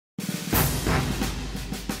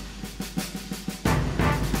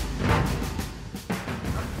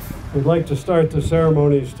We'd like to start the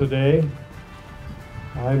ceremonies today.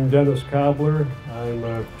 I'm Dennis Cobler. I'm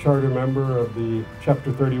a charter member of the Chapter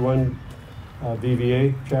 31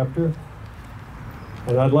 VVA chapter.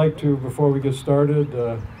 And I'd like to, before we get started,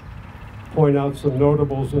 point out some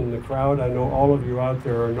notables in the crowd. I know all of you out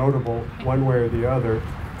there are notable one way or the other.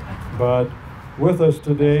 But with us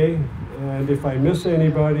today, and if I miss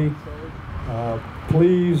anybody,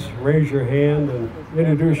 please raise your hand and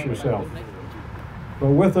introduce yourself. But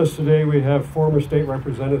with us today, we have former State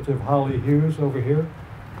Representative Holly Hughes over here.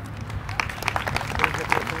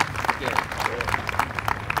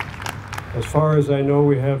 As far as I know,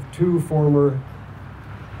 we have two former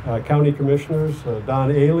county commissioners, Don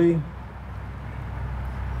Ailey.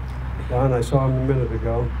 Don, I saw him a minute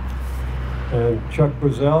ago. And Chuck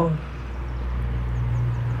Brazell.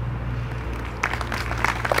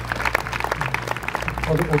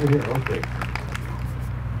 Over here, okay.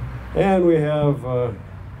 And we have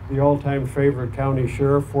the all-time favorite county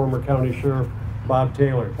sheriff, former county sheriff, Bob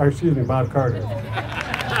Carter.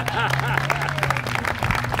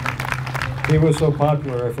 He was so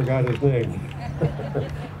popular, I forgot his name.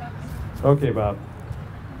 Okay, Bob.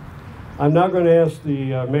 I'm now going to ask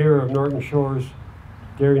the mayor of Norton Shores,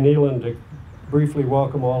 Gary Nelund, to briefly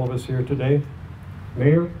welcome all of us here today.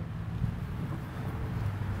 Mayor?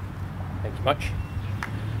 Thank you much.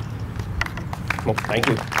 Well, thank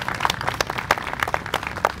you.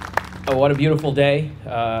 Oh, what a beautiful day.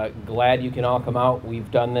 Glad you can all come out.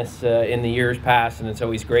 We've done this in the years past, and it's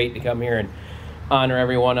always great to come here and honor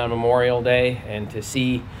everyone on Memorial Day and to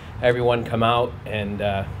see everyone come out and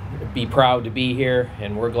be proud to be here,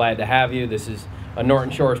 and we're glad to have you. This is a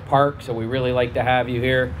Norton Shores Park, so we really like to have you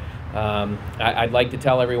here. I'd like to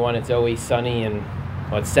tell everyone it's always sunny and,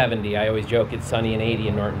 well, it's 70. I always joke it's sunny and 80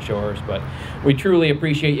 in Norton Shores, but we truly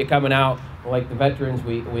appreciate you coming out. Like the veterans,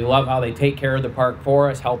 we love how they take care of the park for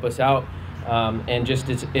us, help us out, and just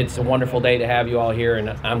it's a wonderful day to have you all here, and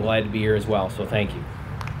I'm glad to be here as well, so thank you.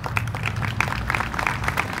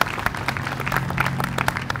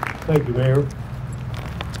 Thank you, Mayor.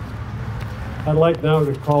 I'd like now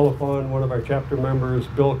to call upon one of our chapter members,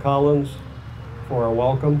 Bill Collins, for a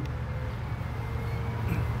welcome.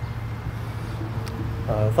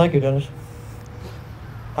 Thank you, Dennis.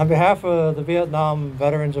 On behalf of the Vietnam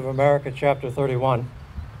Veterans of America, Chapter 31,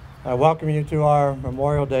 I welcome you to our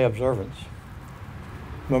Memorial Day observance.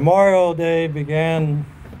 Memorial Day began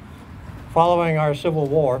following our Civil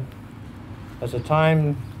War as a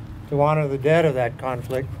time to honor the dead of that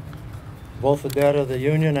conflict, both the dead of the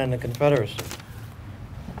Union and the Confederacy.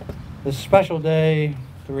 This special day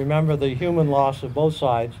to remember the human loss of both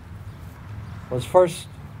sides was first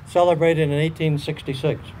celebrated in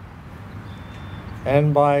 1866.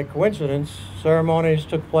 And by coincidence, ceremonies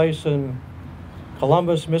took place in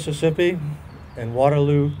Columbus, Mississippi, and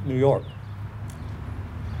Waterloo, New York.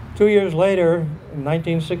 2 years later, in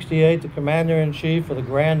 1968, the Commander-in-Chief of the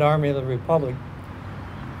Grand Army of the Republic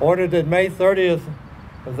ordered that May 30th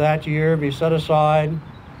of that year be set aside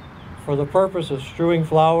for the purpose of strewing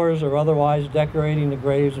flowers or otherwise decorating the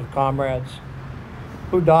graves of comrades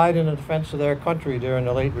who died in the defense of their country during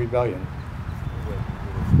the late rebellion.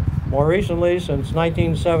 More recently, since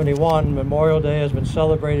 1971, Memorial Day has been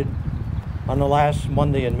celebrated on the last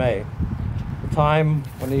Monday in May, the time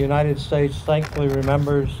when the United States thankfully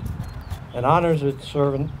remembers and honors its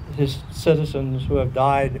citizens who have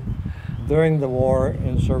died during the war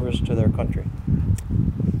in service to their country.